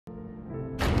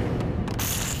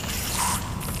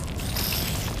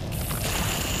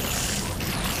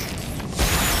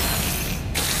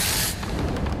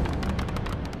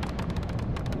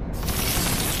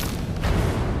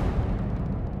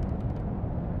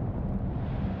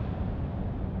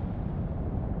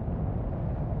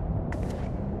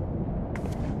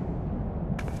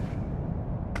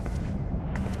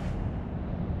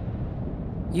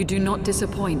You do not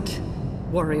disappoint,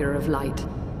 warrior of light.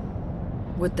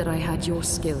 Would that I had your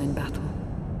skill in battle.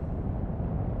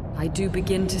 I do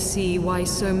begin to see why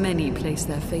so many place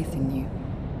their faith in you.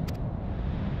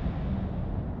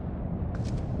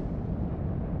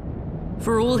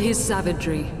 For all his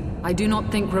savagery, I do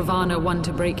not think Ravana one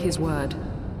to break his word.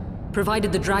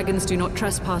 Provided the dragons do not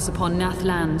trespass upon Nath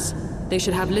lands, they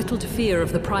should have little to fear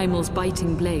of the Primal's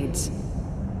biting blades.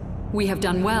 We have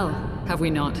done well, have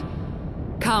we not?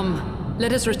 Come,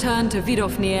 let us return to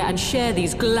Vidofnir and share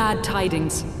these glad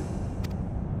tidings.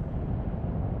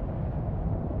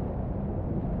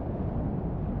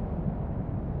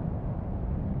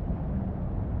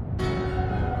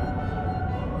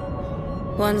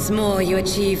 Once more you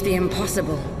achieve the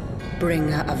impossible,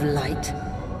 bringer of light.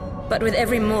 But with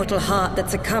every mortal heart that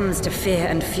succumbs to fear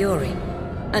and fury,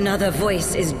 another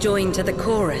voice is joined to the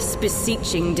chorus,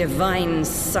 beseeching divine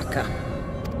succor.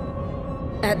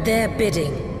 At their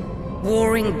bidding,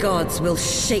 warring gods will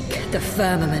shake the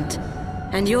firmament,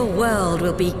 and your world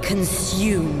will be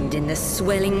consumed in the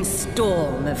swelling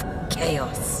storm of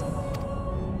chaos.